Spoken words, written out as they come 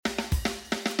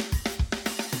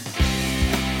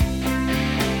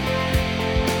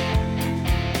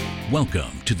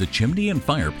Welcome to the Chimney and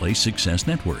Fireplace Success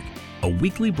Network, a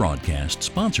weekly broadcast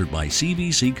sponsored by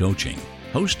CVC Coaching,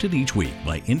 hosted each week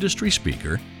by industry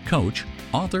speaker, coach,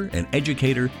 author, and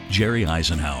educator Jerry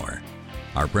Eisenhower.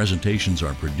 Our presentations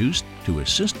are produced to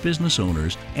assist business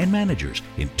owners and managers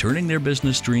in turning their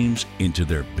business dreams into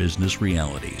their business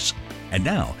realities. And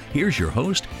now, here's your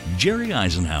host, Jerry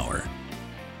Eisenhower.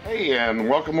 Hey, and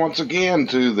welcome once again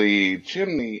to the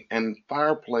Chimney and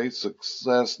Fireplace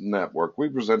Success Network. We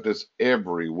present this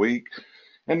every week,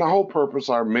 and the whole purpose,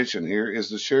 our mission here, is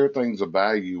to share things of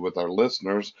value with our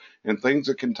listeners and things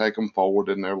that can take them forward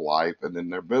in their life and in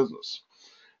their business.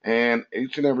 And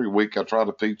each and every week, I try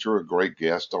to feature a great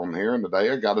guest on here, and today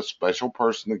I got a special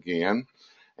person again.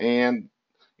 And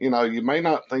you may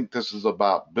not think this is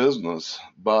about business,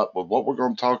 but with what we're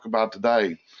going to talk about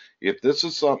today, if this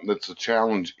is something that's a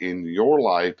challenge in your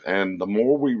life, and the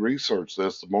more we research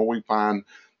this, the more we find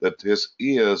that this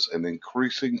is an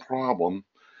increasing problem,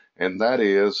 and that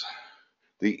is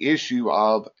the issue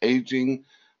of aging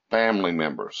family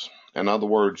members. In other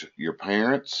words, your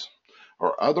parents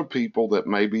or other people that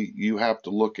maybe you have to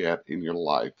look at in your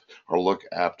life or look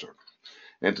after.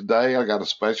 And today I got a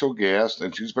special guest,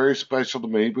 and she's very special to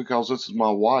me because this is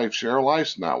my wife, Cheryl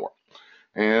Eisenhower.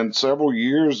 And several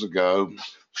years ago,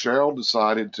 Cheryl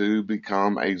decided to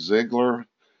become a Ziglar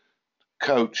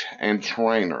coach and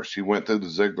trainer. She went through the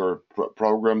Ziglar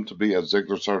program to be a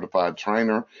Ziglar certified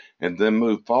trainer and then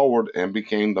moved forward and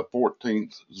became the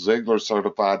 14th Ziglar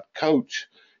certified coach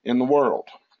in the world,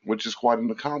 which is quite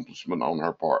an accomplishment on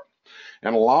her part.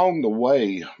 And along the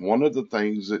way, one of the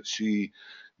things that she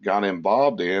got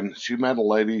involved in, she met a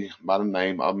lady by the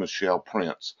name of Michelle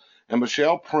Prince. And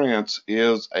Michelle Prince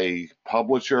is a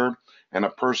publisher and a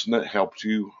person that helps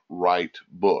you write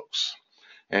books.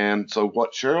 And so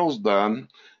what Cheryl's done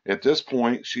at this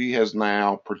point, she has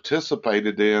now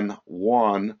participated in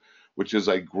one, which is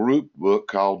a group book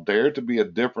called Dare to be a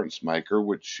Difference Maker,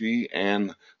 which she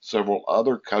and several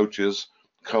other coaches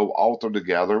co-authored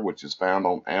together, which is found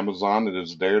on Amazon. It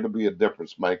is Dare to be a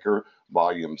Difference Maker,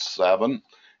 Volume 7.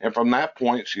 And from that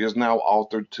point, she has now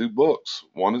authored two books.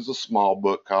 One is a small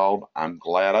book called I'm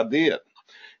Glad I Did.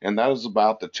 And that is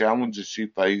about the challenges she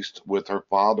faced with her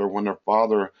father when her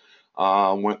father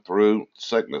went through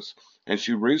sickness. And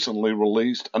she recently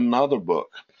released another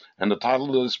book. And the title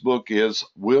of this book is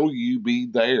Will You Be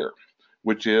There?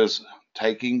 Which is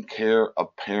Taking Care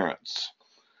of Parents.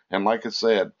 And like I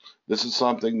said, this is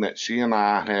something that she and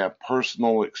I have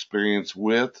personal experience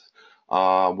with.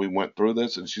 We went through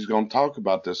this, and she's going to talk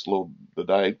about this a little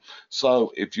today.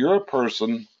 So if you're a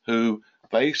person who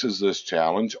faces this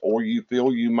challenge, or you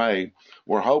feel you may,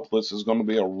 we're hopeful this is going to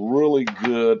be a really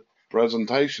good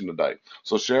presentation today.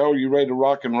 So Cheryl, you ready to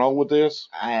rock and roll with this?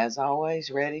 As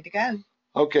always, ready to go.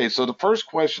 Okay, so the first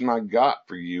question I got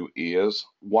for you is,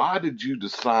 why did you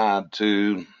decide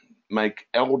to make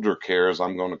elder care, as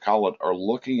I'm going to call it, or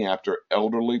looking after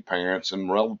elderly parents and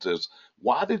relatives?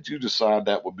 Why did you decide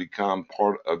that would become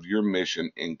part of your mission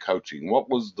in coaching? What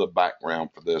was the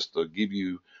background for this to give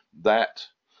you that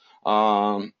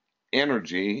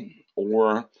energy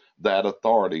or that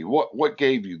authority? What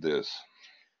gave you this?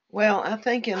 Well, I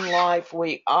think in life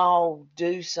we all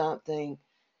do something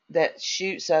that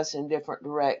shoots us in different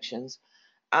directions.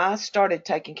 I started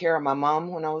taking care of my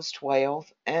mom when I was 12,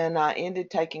 and I ended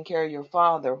taking care of your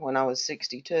father when I was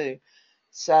 62.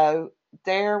 So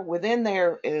within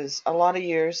there is a lot of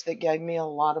years that gave me a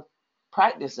lot of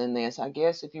practice in this, I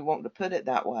guess, if you want to put it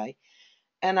that way.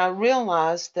 And I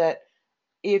realized that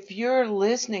if you're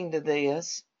listening to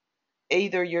this,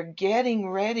 either you're getting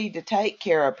ready to take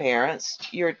care of parents,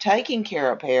 you're taking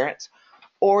care of parents,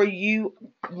 or you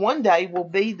one day will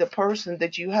be the person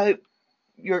that you hope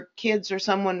your kids or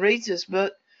someone reads this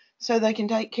book so they can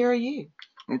take care of you.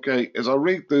 Okay, as I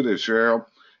read through this, Cheryl,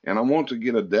 and I want to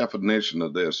get a definition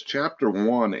of this. Chapter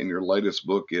 1 in your latest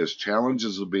book is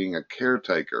Challenges of Being a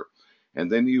Caretaker.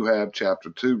 And then you have Chapter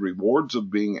 2, Rewards of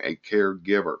Being a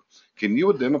Caregiver. Can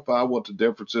you identify what the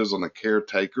difference is on a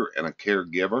caretaker and a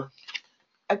caregiver?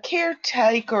 A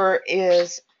caretaker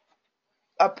is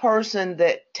a person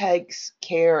that takes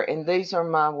care, and these are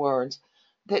my words,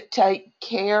 that take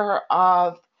care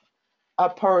of a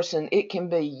person. It can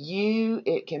be you,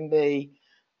 it can be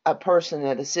a person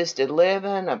at assisted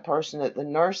living, a person at the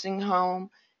nursing home,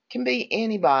 it can be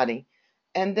anybody.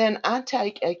 And then I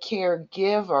take a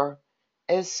caregiver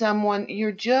as someone,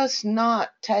 you're just not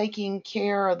taking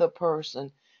care of the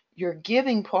person. You're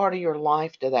giving part of your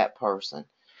life to that person.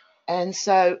 And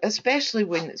so, especially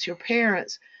when it's your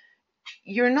parents,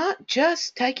 you're not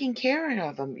just taking care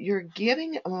of them. You're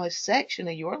giving them a section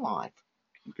of your life.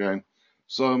 Okay.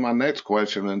 So my next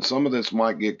question, and some of this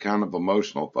might get kind of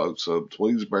emotional, folks, so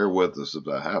please bear with us if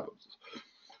that happens.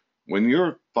 When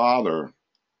your father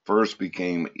first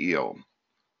became ill,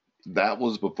 that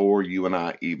was before you and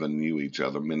I even knew each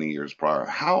other many years prior.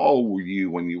 How old were you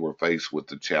when you were faced with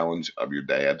the challenge of your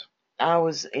dad? I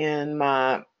was in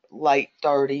my late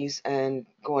 30s and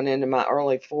going into my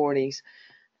early 40s,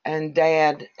 and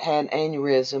Dad had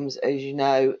aneurysms, as you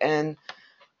know, and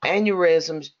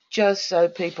aneurysms, just so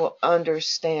people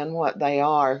understand what they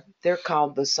are, they're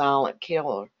called the silent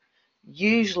killer.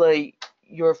 Usually,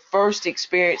 your first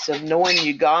experience of knowing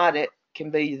you got it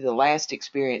can be the last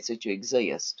experience that you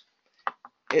exist.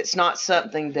 It's not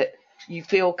something that you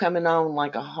feel coming on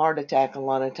like a heart attack a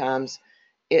lot of times.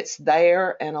 It's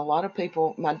there, and a lot of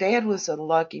people, my dad was a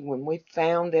lucky when we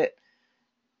found it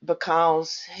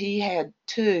because he had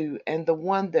two, and the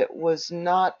one that was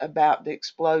not about to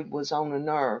explode was on a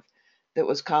nerve that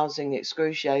was causing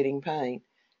excruciating pain.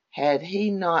 Had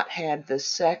he not had the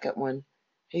second one,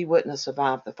 he wouldn't have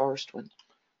survived the first one.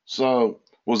 So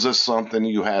was this something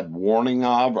you had warning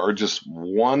of, or just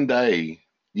one day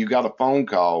you got a phone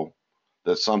call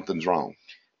that something's wrong?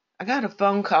 I got a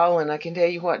phone call, and I can tell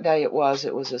you what day it was.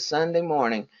 It was a Sunday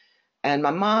morning, and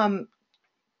my mom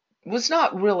was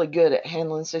not really good at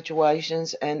handling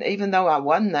situations. And even though I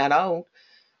wasn't that old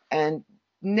and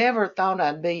never thought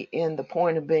I'd be in the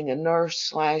point of being a nurse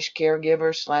slash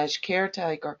caregiver slash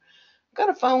caretaker,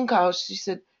 got a phone call. She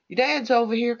said, "Your dad's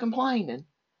over here complaining."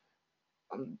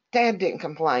 Dad didn't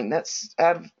complain. That's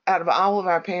out of all of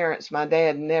our parents, my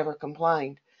dad never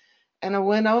complained. And I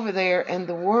went over there, and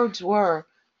the words were,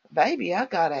 "Baby, I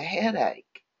got a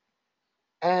headache."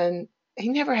 And he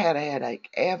never had a headache,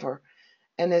 ever.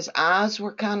 And his eyes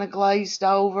were kind of glazed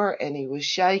over, and he was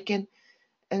shaking.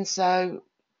 And so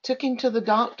took him to the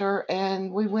doctor,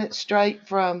 and we went straight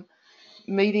from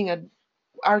meeting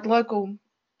our local,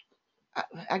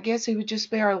 I guess he would just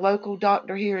be our local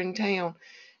doctor here in town.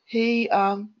 He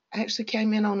actually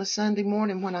came in on a Sunday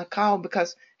morning when I called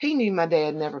because he knew my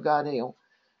dad never got ill.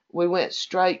 We went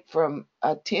straight from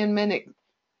a 10-minute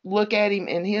look at him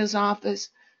in his office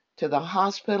to the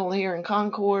hospital here in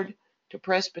Concord to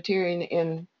Presbyterian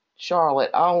in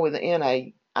Charlotte, all within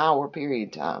a hour period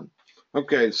of time.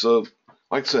 Okay, so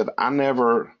like I said, I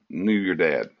never knew your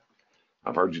dad.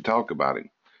 I've heard you talk about him.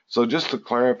 So just to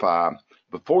clarify,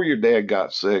 before your dad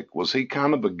got sick, was he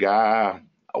kind of a guy,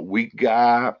 a weak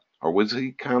guy, or was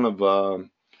he kind of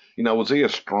was he a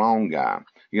strong guy?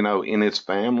 In his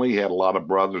family, he had a lot of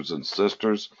brothers and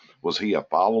sisters. Was he a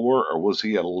follower, or was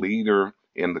he a leader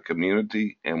in the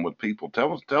community and with people?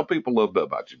 Tell people a little bit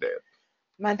about your dad.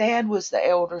 My dad was the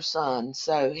elder son,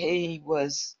 so he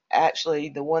was actually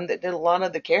the one that did a lot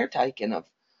of the caretaking of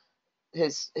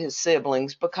his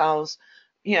siblings because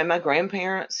my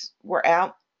grandparents were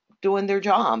out doing their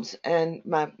jobs, and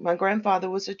my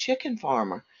grandfather was a chicken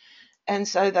farmer, and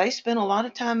so they spent a lot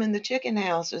of time in the chicken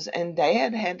houses, and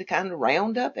Dad had to kind of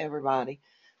round up everybody.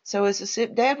 So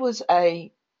Dad was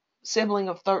a sibling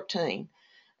of 13,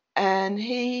 and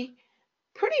he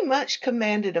pretty much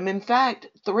commanded them. In fact,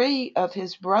 three of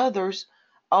his brothers,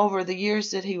 over the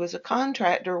years that he was a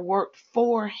contractor, worked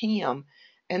for him.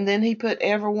 And then he put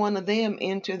every one of them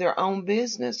into their own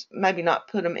business. Maybe not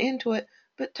put them into it,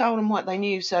 but told them what they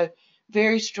knew. So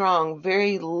very strong,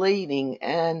 very leading.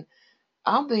 And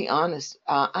I'll be honest,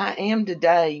 I am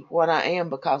today what I am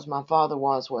because my father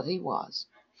was what he was.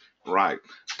 Right.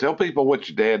 Tell people what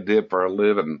your dad did for a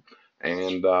living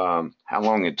and how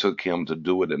long it took him to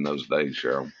do it in those days,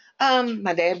 Cheryl.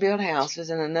 My dad built houses,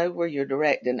 and I know where you're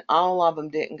directing. All of them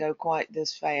didn't go quite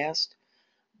this fast,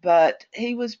 but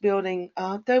he was building.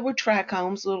 They were tract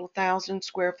homes, little 1,000 to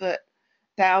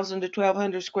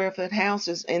 1,200 square foot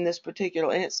houses. In this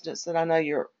particular instance that I know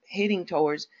you're heading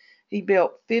towards, he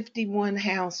built 51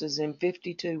 houses in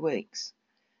 52 weeks.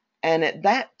 And at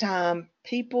that time,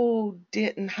 people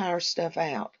didn't hire stuff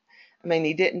out. I mean,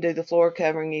 he didn't do the floor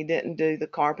covering, he didn't do the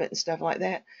carpet and stuff like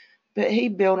that, but he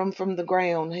built them from the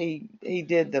ground. He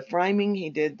did the framing, he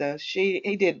did the sheet,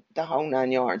 he did the whole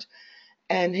 9 yards,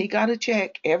 and he got a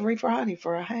check every Friday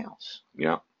for a house.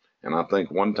 Yeah. And I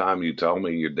think one time you told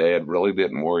me your dad really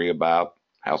didn't worry about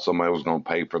how somebody was going to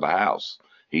pay for the house.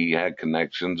 He had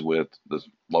connections with the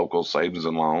local savings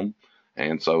and loan,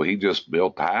 and so he just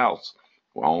built the house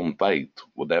on faith.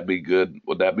 Would that be good?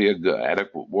 Would that be a good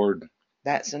adequate word?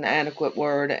 That's an adequate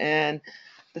word. And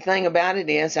the thing about it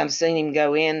is, I've seen him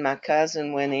go in. My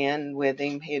cousin went in with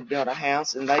him. He had built a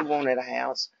house, and they wanted a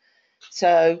house.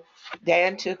 So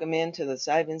Dad took him into the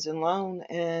savings and loan,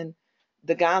 and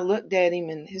the guy looked at him,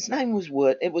 and his name was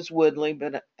Wood. It was Woodley,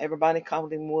 but everybody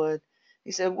called him Wood.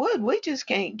 He said, Wood, we just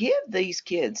can't give these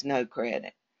kids no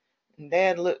credit. And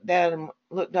Dad looked at him,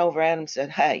 looked over at him, and said,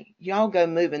 hey, y'all go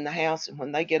move in the house, and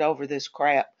when they get over this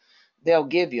crap, they'll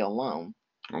give you a loan.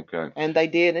 Okay. And they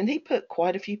did, and he put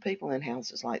quite a few people in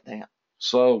houses like that.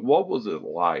 So what was it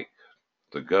like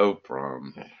to go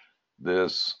from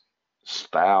this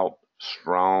stout,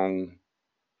 strong,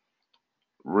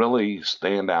 really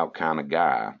standout kind of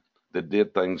guy that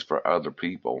did things for other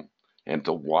people and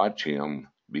to watch him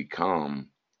become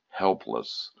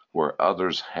helpless where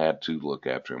others had to look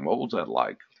after him? What was that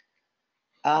like?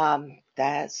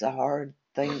 That's a hard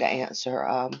thing to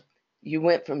answer. You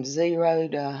went from 0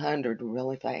 to 100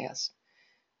 really fast.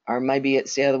 Or maybe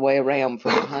it's the other way around,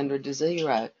 from 100 to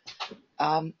 0.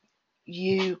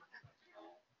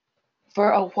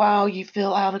 For a while, you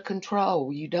feel out of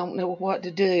control. You don't know what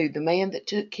to do. The man that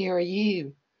took care of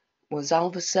you was all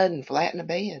of a sudden flat in a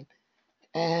bed.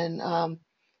 And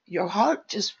your heart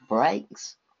just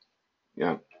breaks.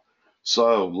 Yeah.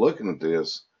 So looking at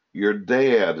this, your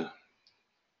dad,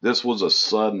 this was a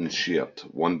sudden shift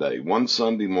one day. One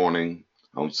Sunday morning,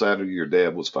 on Saturday, your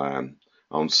dad was fine.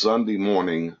 On Sunday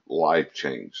morning, life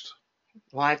changed.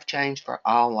 Life changed for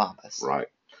all of us. Right.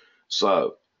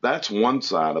 So that's one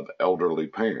side of elderly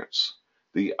parents.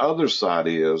 The other side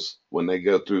is when they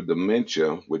go through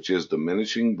dementia, which is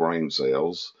diminishing brain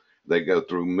cells, they go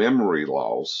through memory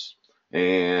loss.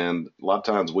 And a lot of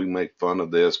times we make fun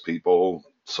of this. People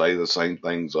say the same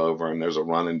things over, and there's a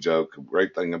running joke. The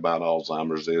great thing about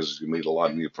Alzheimer's is you meet a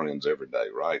lot of new friends every day,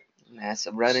 right? That's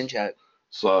a running joke.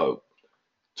 So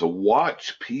to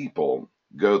watch people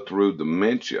go through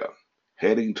dementia,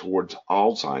 heading towards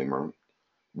Alzheimer,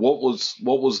 what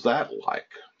was that like?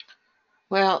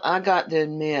 Well, I got to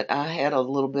admit, I had a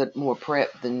little bit more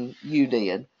prep than you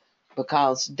did,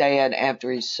 because Dad,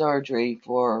 after his surgery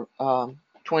for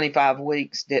 25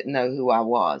 weeks, didn't know who I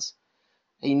was.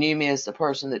 He knew me as the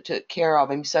person that took care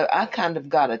of him, so I kind of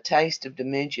got a taste of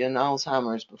dementia and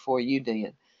Alzheimer's before you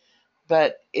did.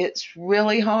 But it's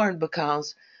really hard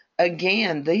because,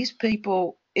 again, these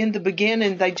people, in the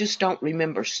beginning, they just don't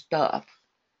remember stuff.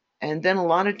 And then a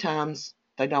lot of times,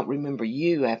 they don't remember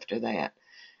you after that.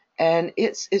 And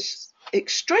it's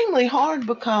extremely hard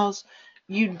because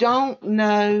you don't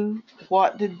know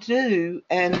what to do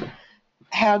and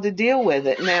how to deal with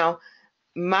it. Now,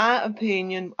 my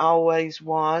opinion always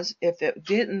was, if it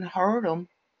didn't hurt them,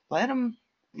 let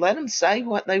them say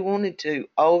what they wanted to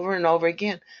over and over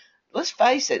again. Let's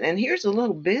face it, and here's a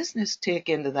little business tick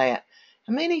into that.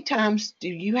 How many times do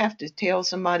you have to tell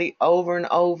somebody over and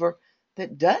over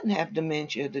that doesn't have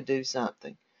dementia to do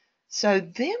something? So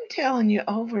them telling you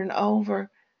over and over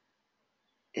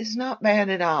is not bad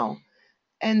at all.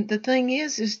 And the thing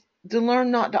is to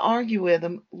learn not to argue with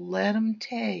them. Let them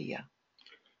tell you.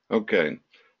 Okay.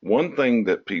 One thing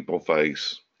that people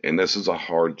face, and this is a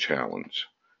hard challenge.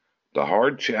 The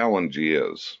hard challenge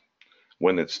is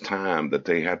when it's time that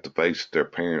they have to face their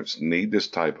parents need this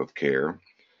type of care,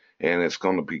 and it's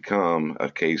going to become a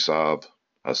case of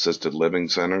assisted living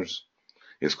centers.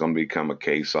 It's going to become a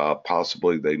case of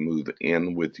possibly they move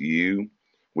in with you,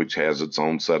 which has its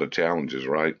own set of challenges,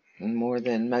 right? More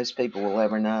than most people will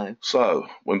ever know. So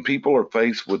when people are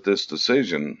faced with this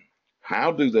decision,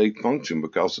 how do they function?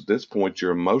 Because at this point,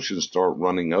 your emotions start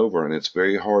running over, and it's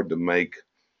very hard to make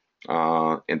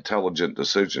intelligent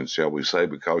decisions, shall we say,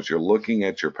 because you're looking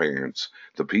at your parents,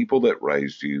 the people that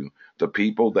raised you, the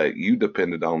people that you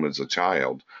depended on as a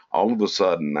child. All of a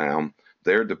sudden now,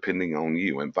 they're depending on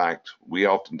you. In fact, we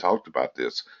often talked about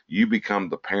this. You become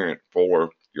the parent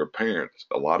for your parents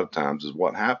a lot of times is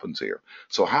what happens here.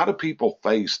 So how do people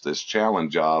face this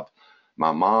challenge of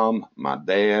my mom, my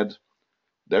dad?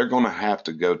 They're going to have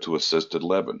to go to assisted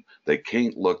living. They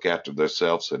can't look after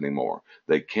themselves anymore.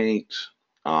 They can't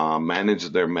manage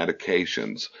their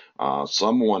medications.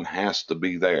 Someone has to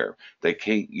be there. They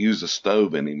can't use a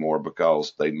stove anymore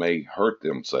because they may hurt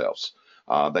themselves.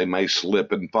 They may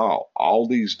slip and fall. All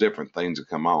these different things that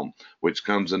come on, which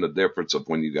comes in the difference of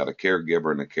when you got a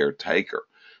caregiver and a caretaker.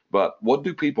 But what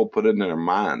do people put in their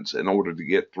minds in order to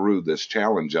get through this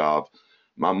challenge of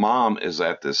my mom is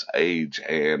at this age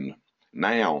and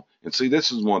now, and see,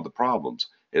 this is one of the problems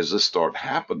as this start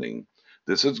happening.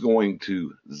 This is going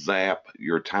to zap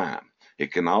your time.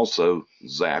 It can also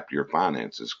zap your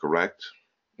finances, correct?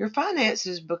 Your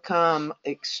finances become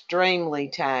extremely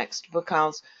taxed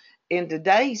because in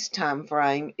today's time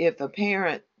frame, if a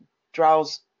parent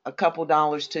draws a couple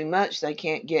dollars too much, they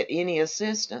can't get any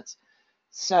assistance.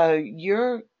 So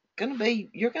you're going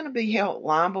to be held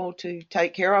liable to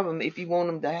take care of them if you want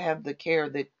them to have the care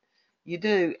that you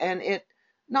do. And it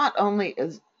not only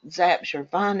zaps your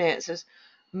finances,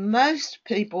 most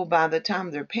people, by the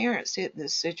time their parents hit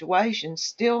this situation,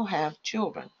 still have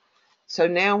children. So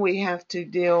now we have to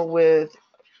deal with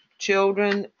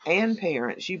children and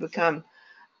parents. You become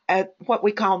at what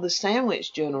we call the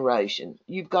sandwich generation.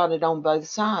 You've got it on both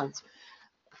sides.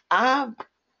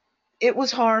 It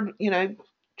was hard,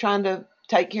 trying to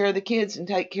take care of the kids and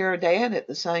take care of dad at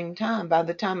the same time. By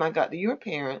the time I got to your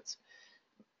parents,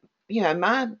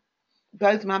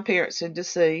 both my parents had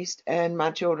deceased and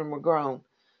my children were grown.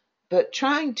 But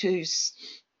trying to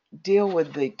deal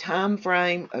with the time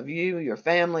frame of you, your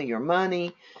family, your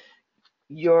money,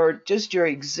 your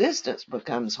existence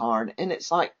becomes hard. And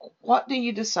it's like, what do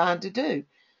you decide to do?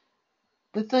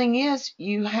 The thing is,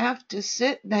 you have to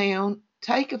sit down,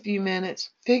 take a few minutes,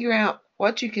 figure out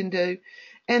what you can do.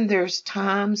 And there's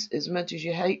times, as much as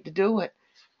you hate to do it,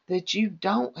 that you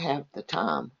don't have the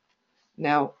time.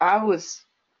 Now, I was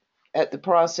at the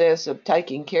process of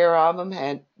taking care of them,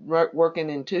 had working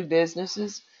in 2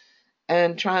 businesses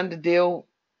and trying to deal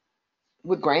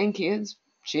with grandkids,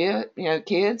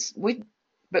 kids.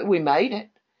 But we made it.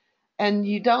 And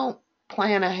you don't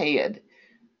plan ahead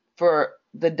for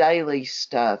the daily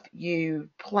stuff. You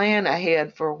plan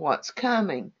ahead for what's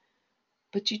coming,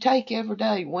 but you take every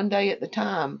day, one day at a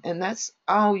time. And that's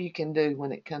all you can do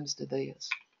when it comes to this.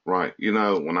 Right.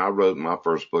 When I wrote my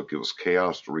first book, it was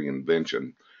Chaos to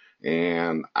Reinvention.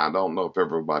 And I don't know if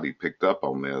everybody picked up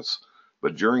on this,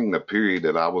 but during the period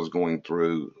that I was going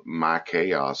through my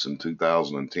chaos in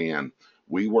 2010,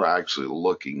 we were actually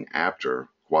looking after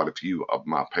quite a few of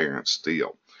my parents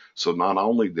still. So not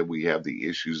only did we have the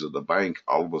issues of the bank,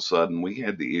 all of a sudden we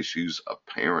had the issues of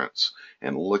parents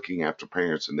and looking after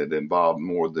parents, and it involved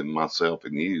more than myself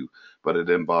and you, but it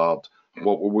involved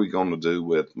what were we going to do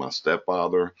with my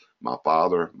stepfather, my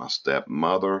father, my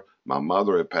stepmother. My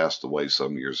mother had passed away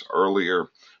some years earlier,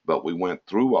 but we went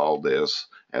through all this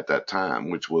at that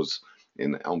time, which was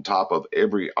on top of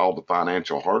all the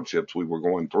financial hardships we were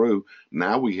going through.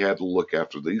 Now we had to look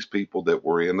after these people that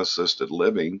were in assisted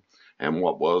living and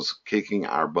what was kicking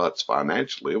our butts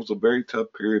financially. It was a very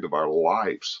tough period of our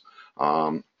lives.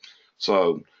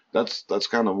 So that's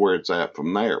kind of where it's at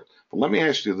from there. But let me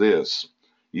ask you this.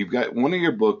 You've got one of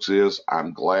your books is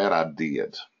I'm Glad I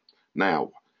Did. Now,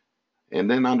 and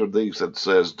then underneath it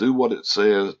says, do what it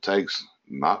says it takes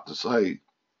not to say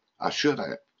I should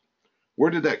have.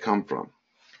 Where did that come from?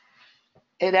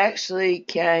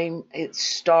 It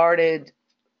started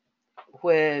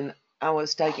when I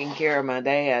was taking care of my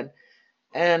dad.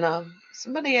 And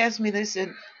somebody asked me, they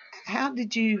said, how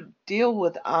did you deal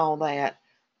with all that?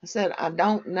 I said, I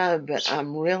don't know, but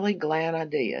I'm really glad I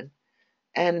did.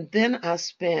 And then I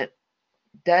spent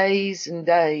days and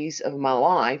days of my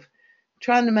life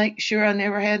trying to make sure I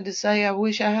never had to say I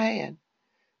wish I had,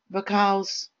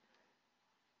 because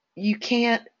you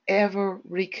can't ever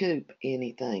recoup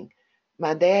anything.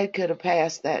 My dad could have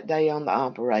passed that day on the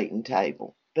operating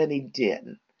table, but he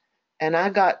didn't. And I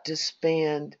got to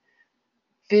spend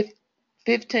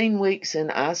 15 weeks in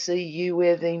ICU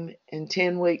with him and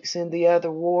 10 weeks in the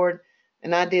other ward.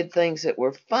 And I did things that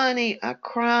were funny. I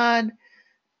cried.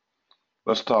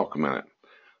 Let's talk a minute.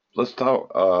 Let's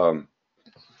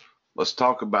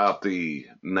talk about the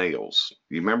nails.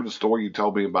 You remember the story you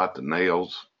told me about the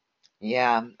nails?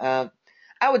 Yeah, I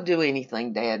would do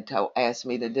anything Dad asked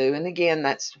me to do. And again,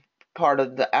 that's part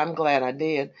of I'm glad I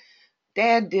did.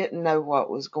 Dad didn't know what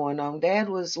was going on. Dad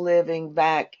was living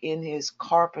back in his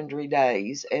carpentry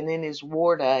days and in his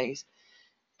war days.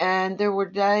 And there were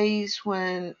days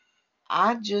when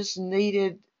I just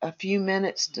needed a few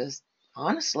minutes to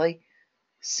honestly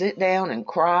sit down and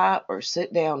cry or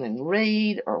sit down and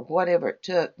read or whatever it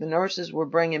took. The nurses were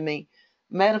bringing me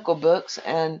medical books,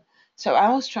 and so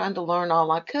I was trying to learn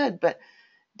all I could. But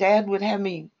Dad would have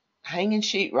me hanging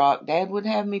sheetrock. Dad would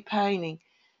have me painting.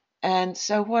 And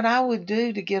so what I would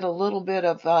do to get a little bit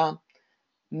of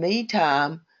me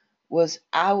time was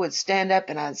I would stand up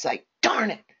and I'd say,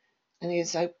 darn it. And he'd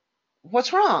say,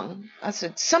 what's wrong? I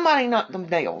said, somebody knocked them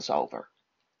nails over.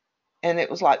 And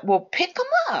it was like, well, pick them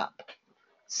up.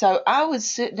 So I would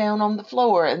sit down on the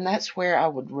floor, and that's where I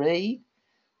would read.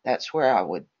 That's where I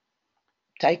would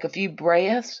take a few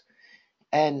breaths.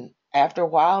 And after a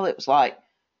while, it was like,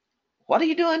 what are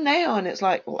you doing now? And it's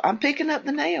like, well, I'm picking up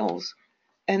the nails.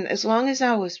 And as long as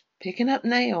I was picking up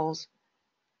nails,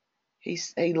 he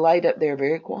laid up there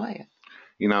very quiet.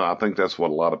 I think that's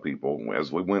what a lot of people, as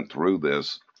we went through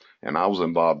this, and I was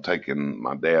involved taking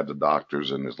my dad to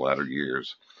doctors in his latter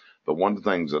years. But one of the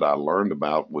things that I learned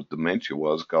about with dementia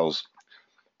was because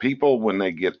people, when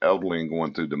they get elderly and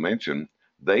going through dementia,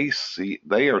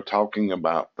 they are talking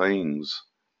about things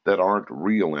that aren't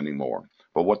real anymore.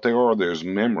 But what they are, there's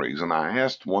memories. And I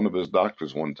asked one of his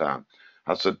doctors one time,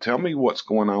 I said, tell me what's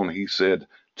going on. He said,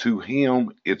 to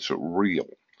him, it's real.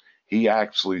 He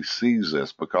actually sees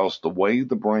this because the way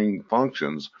the brain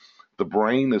functions, the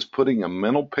brain is putting a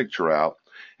mental picture out.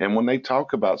 And when they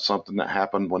talk about something that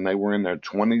happened when they were in their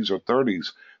 20s or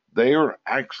 30s, they are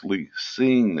actually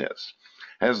seeing this.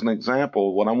 As an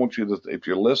example, what I want you to, if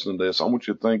you're listening to this, I want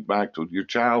you to think back to your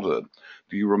childhood.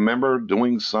 Do you remember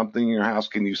doing something in your house?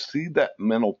 Can you see that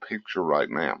mental picture right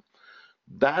now?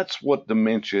 That's what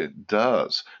dementia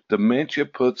does. Dementia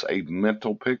puts a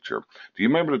mental picture. Do you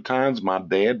remember the times my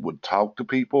dad would talk to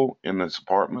people in this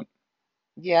apartment?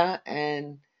 Yeah,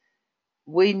 and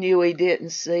we knew he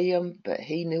didn't see them, but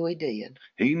he knew he did.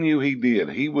 He knew he did.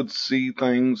 He would see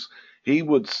things. He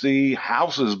would see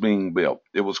houses being built.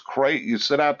 It was crazy. You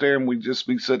sit out there and we'd just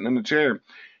be sitting in the chair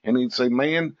and he'd say,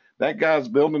 man, that guy's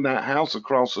building that house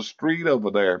across the street over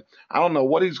there. I don't know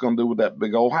what he's going to do with that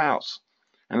big old house.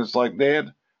 And it's like,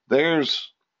 Dad,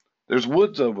 there's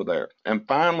woods over there. And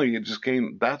finally it just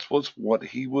came, that's what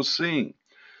he was seeing.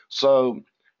 So,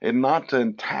 and not to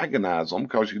antagonize them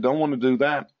because you don't want to do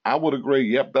that. I would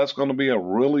agree. Yep, that's going to be a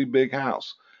really big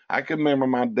house. I can remember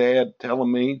my dad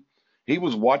telling me he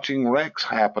was watching wrecks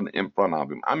happen in front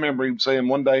of him. I remember him saying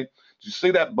one day, did you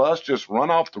see that bus just run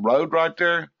off the road right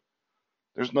there?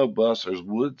 There's no bus, there's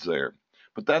woods there.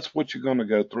 But that's what you're going to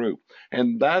go through.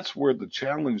 And that's where the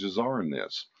challenges are in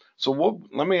this. So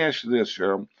let me ask you this,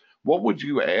 Cheryl. What would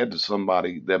you add to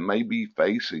somebody that may be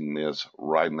facing this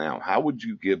right now? How would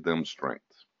you give them strength?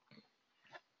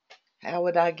 How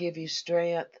would I give you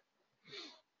strength?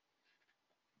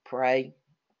 Pray.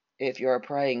 If you're a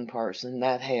praying person,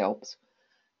 that helps.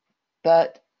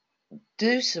 But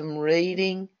do some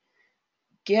reading,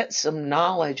 get some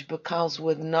knowledge, because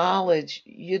with knowledge,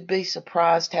 you'd be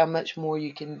surprised how much more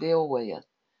you can deal with.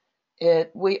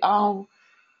 We all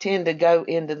tend to go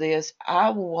into this. I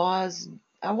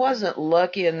wasn't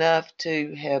lucky enough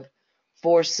to have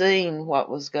foreseen what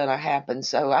was going to happen,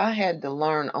 so I had to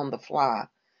learn on the fly.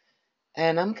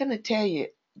 And I'm going to tell you,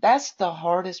 that's the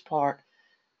hardest part.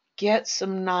 Get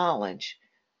some knowledge.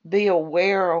 Be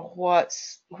aware of what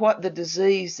the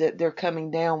disease that they're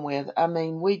coming down with. I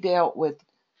mean, we dealt with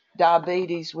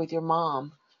diabetes with your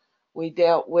mom. We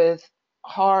dealt with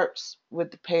hearts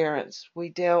with the parents. We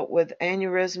dealt with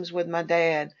aneurysms with my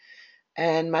dad.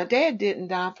 And my dad didn't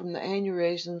die from the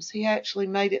aneurysms. He actually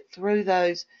made it through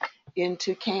those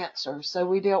into cancer. So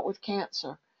we dealt with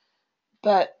cancer.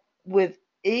 But with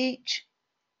each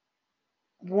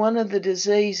one of the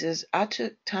diseases, I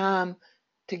took time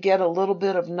to get a little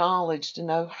bit of knowledge to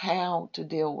know how to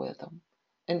deal with them.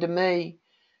 And to me,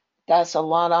 that's a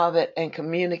lot of it. And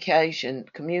communication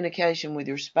with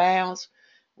your spouse,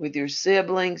 with your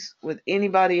siblings, with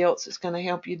anybody else that's going to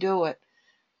help you do it.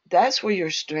 That's where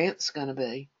your strength's going to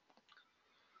be.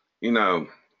 You know,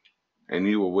 and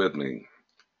you were with me,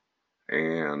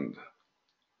 and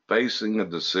facing a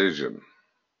decision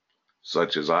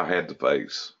such as I had to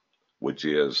face, which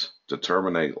is to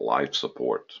terminate life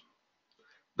support.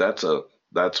 That's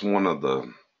one of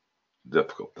the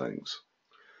difficult things.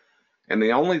 And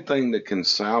the only thing that can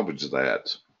salvage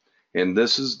that, and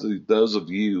this is those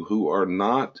of you who are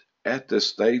not at this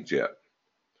stage yet,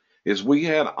 is we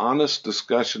had honest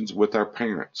discussions with our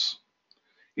parents.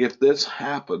 If this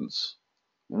happens,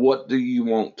 what do you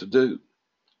want to do?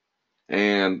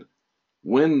 And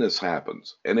when this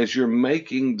happens, and as you're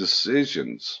making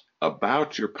decisions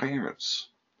about your parents,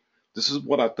 this is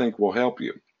what I think will help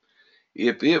you.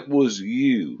 If it was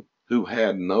you who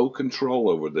had no control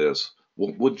over this,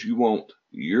 what would you want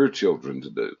your children to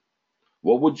do?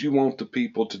 What would you want the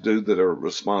people to do that are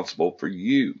responsible for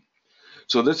you?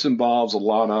 So this involves a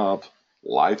lot of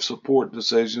life support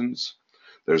decisions.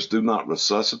 There's do not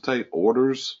resuscitate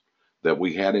orders that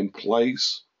we had in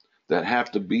place that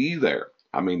have to be there.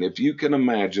 I mean, if you can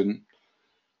imagine,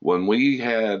 when we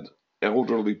had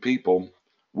elderly people,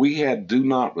 we had do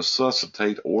not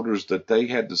resuscitate orders that they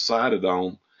had decided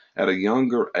on at a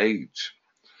younger age.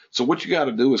 So what you got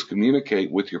to do is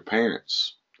communicate with your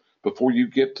parents before you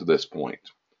get to this point.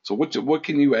 So what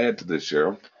can you add to this,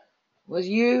 Cheryl? Well,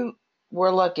 you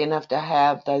were lucky enough to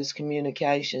have those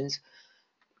communications.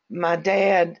 My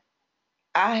dad,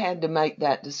 I had to make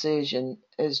that decision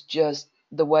as just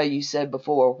the way you said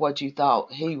before, what you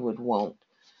thought he would want.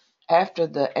 After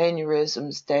the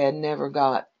aneurysms, Dad never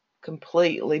got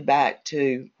completely back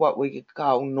to what we could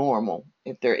call normal,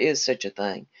 if there is such a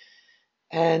thing.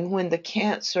 And when the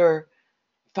cancer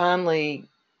finally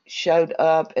showed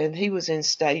up, and he was in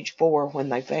stage 4 when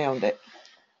they found it,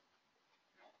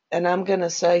 and I'm going to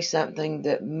say something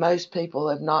that most people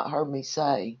have not heard me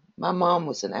say. My mom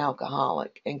was an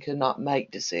alcoholic and could not make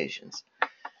decisions.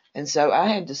 And so I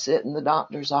had to sit in the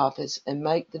doctor's office and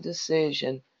make the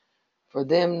decision for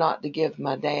them not to give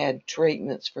my dad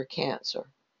treatments for cancer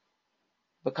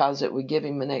because it would give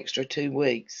him an extra 2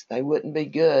 weeks. They wouldn't be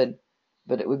good,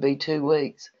 but it would be 2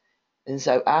 weeks. And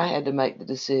so I had to make the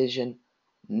decision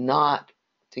not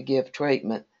to give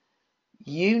treatment.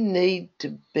 You need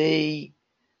to be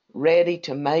ready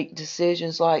to make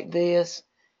decisions like this.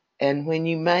 And when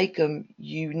you make them,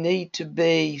 you need to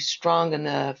be strong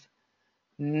enough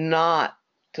not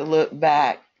to look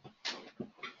back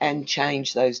and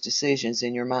change those decisions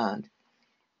in your mind.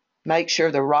 Make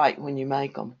sure they're right when you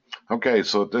make them. Okay,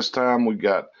 so at this time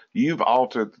you've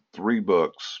authored 3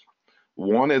 books.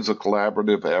 One is a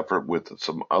collaborative effort with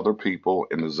some other people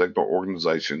in the Ziegler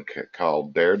organization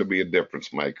called Dare to be a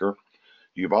Difference Maker.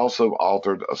 You've also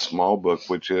authored a small book,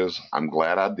 which is I'm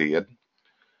Glad I Did.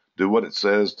 Do what it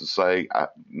says to say,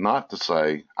 not to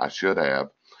say I should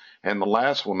have. And the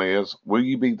last one is, will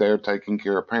you be there taking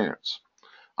care of parents?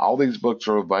 All these books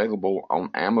are available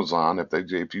on Amazon.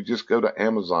 If you just go to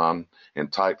Amazon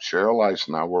and type Cheryl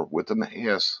Eisenhower with an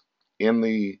S in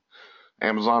the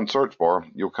Amazon search bar,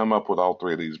 you'll come up with all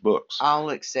 3 of these books. All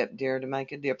except Dare to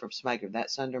Make a Difference Maker.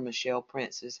 That's under Michelle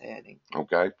Prince's heading.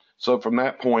 Okay. So from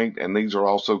that point, and these are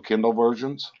also Kindle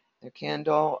versions? They're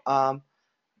Kindle.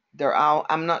 They're all,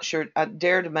 I'm not sure.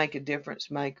 Dare to Make a Difference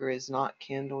Maker is not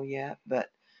Kindle yet, but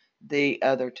the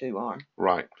other 2 are.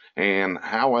 Right. And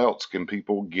how else can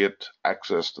people get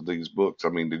access to these books? I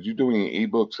mean, did you do any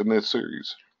ebooks in this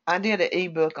series? I did an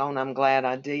ebook on I'm Glad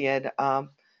I Did.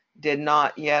 Did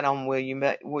not yet on Will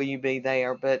You Be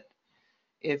There, but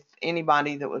if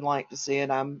anybody that would like to see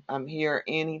it, I'm here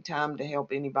anytime to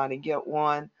help anybody get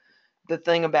one. The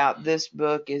thing about this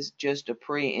book is just a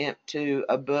preempt to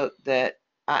a book that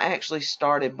I actually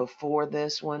started before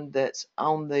this one that's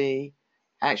on the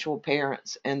actual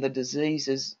parents and the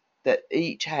diseases that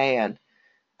each had.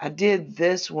 I did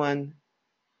this one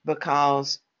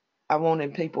because I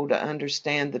wanted people to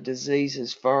understand the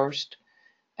diseases first,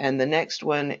 and the next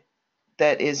one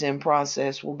that is in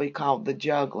process will be called The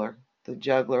Juggler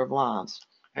of Lives.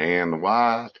 And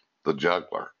why The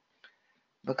Juggler?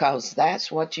 Because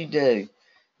that's what you do.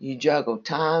 You juggle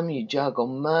time, you juggle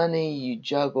money, you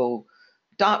juggle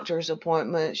doctor's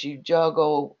appointments, you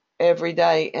juggle every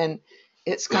day, and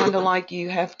it's kind of like you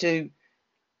have to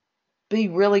be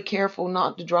really careful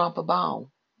not to drop a ball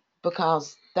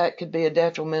because that could be a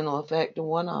detrimental effect to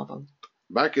one of them.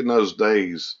 Back in those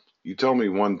days, you told me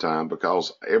one time,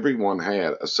 because everyone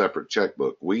had a separate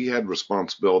checkbook, we had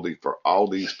responsibility for all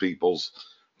these people's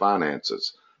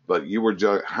finances. But you were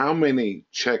how many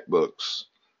checkbooks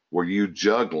were you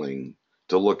juggling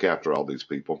to look after all these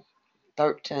people?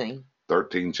 13.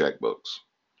 13 checkbooks.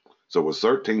 So it was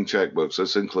 13 checkbooks.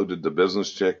 This included the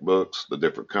business checkbooks, the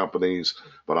different companies,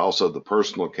 but also the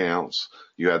personal accounts.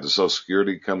 You had the Social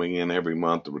Security coming in every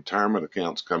month, the retirement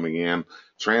accounts coming in,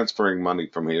 transferring money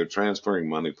from here, transferring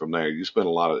money from there. You spent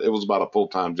it was about a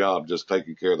full-time job just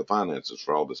taking care of the finances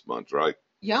for all this bunch, right?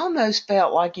 You almost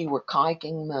felt like you were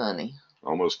kiking money.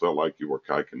 Almost felt like you were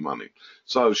kiking money.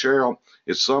 So Cheryl,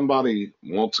 if somebody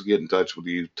wants to get in touch with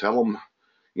you, tell them,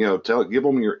 give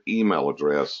them your email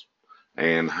address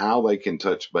and how they can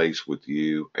touch base with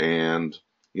you, and,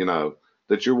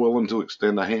 that you're willing to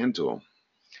extend a hand to them.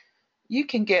 You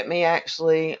can get me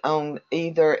actually on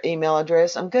either email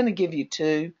address. I'm going to give you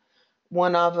 2.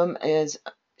 One of them is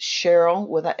Cheryl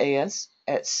with an S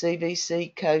at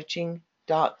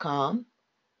cvccoaching.com.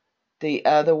 The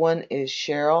other one is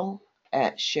Cheryl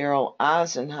at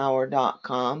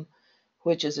CherylEisenhower.com,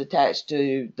 which is attached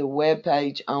to the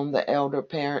webpage on the Elder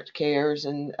Parent Cares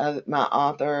and my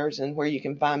authors, and where you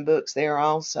can find books there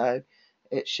also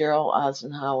at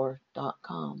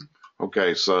CherylEisenhower.com.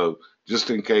 Okay, so just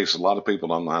in case a lot of people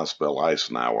don't know how to spell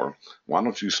Eisenhower, why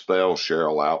don't you spell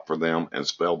Cheryl out for them and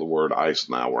spell the word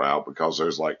Eisenhower out? Because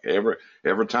there's like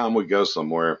every time we go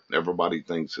somewhere, everybody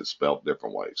thinks it's spelled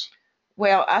different ways.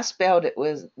 Well, I spelled it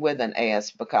with an S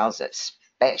because it's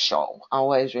special.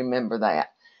 Always remember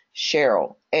that.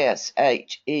 Cheryl, Sheryl,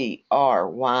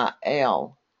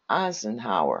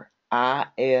 Eisenhower,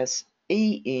 Isenhour.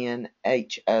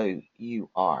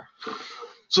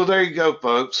 So there you go,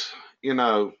 folks.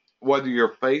 Whether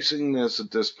you're facing this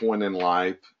at this point in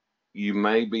life, you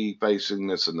may be facing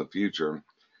this in the future.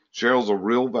 Cheryl's a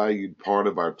real valued part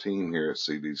of our team here at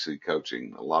CVC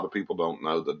Coaching. A lot of people don't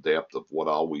know the depth of what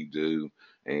all we do.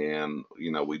 And,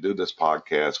 we do this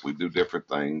podcast. We do different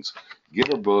things. Get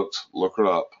her books. Look her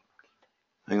up.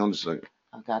 Hang on just a second.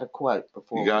 I got a quote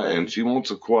before. And she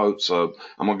wants a quote, so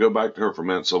I'm going to go back to her for a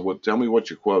minute. So tell me what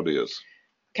your quote is.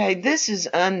 Okay, this is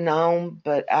unknown,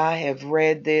 but I have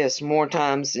read this more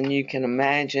times than you can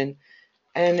imagine.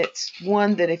 And it's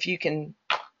one that if you can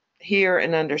hear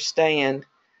and understand,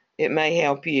 it may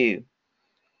help you.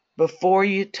 Before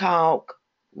you talk,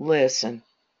 listen.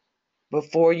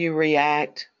 Before you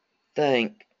react,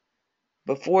 think.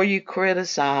 Before you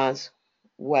criticize,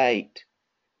 wait.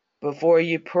 Before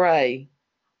you pray,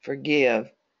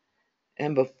 forgive.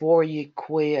 And before you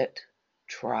quit,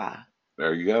 try.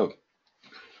 There you go.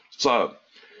 So,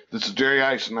 this is Jerry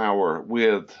Eisenhower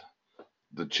with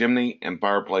the Chimney and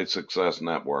Fireplace Success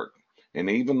Network. And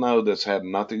even though this had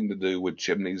nothing to do with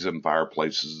chimneys and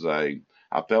fireplaces today,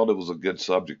 I felt it was a good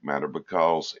subject matter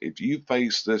because if you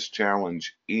face this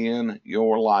challenge in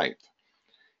your life,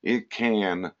 it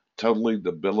can totally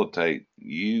debilitate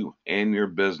you and your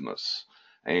business.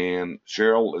 And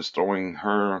Cheryl is throwing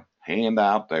her hand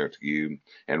out there to you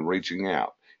and reaching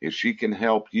out. If she can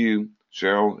help you,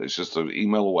 Cheryl, it's just an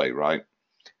email away, right?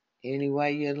 Any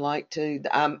way you'd like to.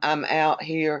 I'm out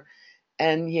here.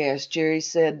 And yes, Jerry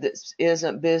said this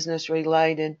isn't business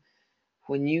related.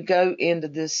 When you go into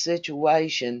this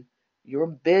situation, your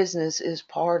business is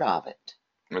part of it.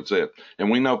 That's it. And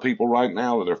we know people right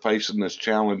now that are facing this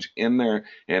challenge in there,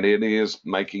 and it is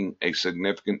making a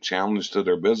significant challenge to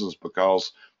their business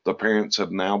because the parents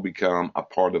have now become a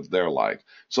part of their life.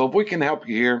 So if we can help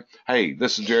you here, hey,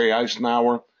 this is Jerry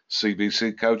Eisenhower,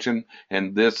 CVC Coaching,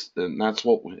 and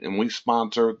we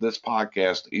sponsor this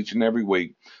podcast each and every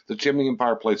week, the Chimney and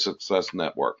Fireplace Success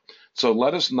Network. So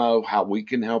let us know how we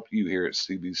can help you here at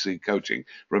CVC Coaching.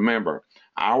 Remember,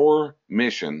 our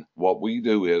mission, what we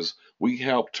do is we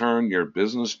help turn your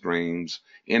business dreams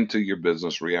into your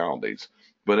business realities.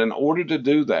 But in order to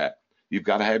do that, you've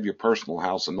got to have your personal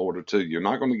house in order too. You're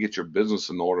not going to get your business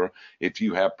in order if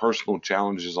you have personal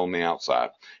challenges on the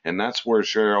outside. And that's where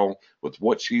Cheryl, with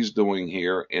what she's doing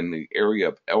here in the area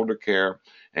of elder care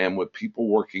and with people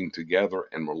working together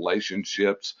in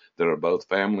relationships that are both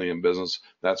family and business,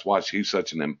 that's why she's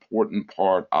such an important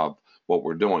part of what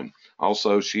we're doing.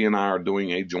 Also, she and I are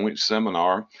doing a joint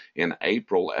seminar in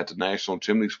April at the National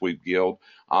Chimney Sweep Guild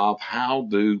of how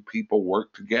do people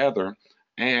work together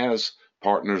as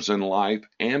partners in life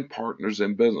and partners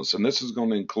in business. And this is going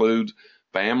to include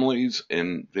families,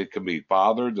 and it could be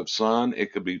father to son,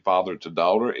 it could be father to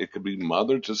daughter, it could be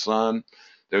mother to son.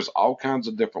 There's all kinds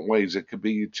of different ways. It could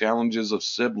be challenges of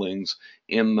siblings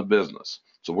in the business.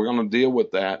 So we're going to deal with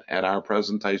that at our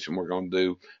presentation we're going to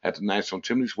do at the National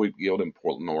Chimney Sweep Guild in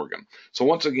Portland, Oregon. So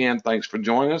once again, thanks for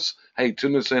joining us. Hey,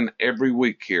 tune us in every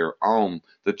week here on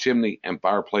the Chimney and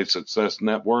Fireplace Success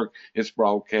Network. It's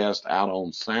broadcast out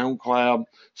on SoundCloud,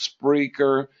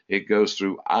 Spreaker. It goes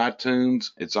through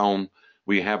iTunes.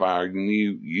 We have our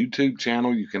new YouTube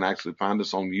channel. You can actually find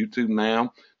us on YouTube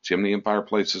now, Chimney and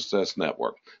Fireplace Success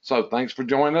Network. So thanks for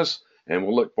joining us. And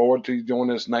we'll look forward to you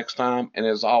joining us next time. And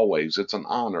as always, it's an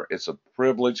honor, it's a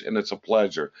privilege, and it's a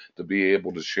pleasure to be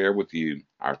able to share with you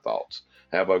our thoughts.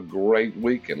 Have a great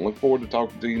week and look forward to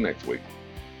talking to you next week.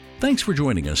 Thanks for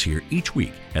joining us here each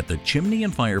week at the Chimney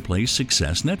and Fireplace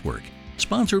Success Network,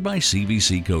 sponsored by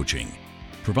CVC Coaching,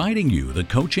 providing you the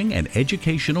coaching and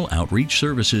educational outreach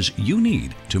services you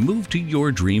need to move to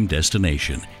your dream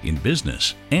destination in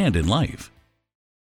business and in life.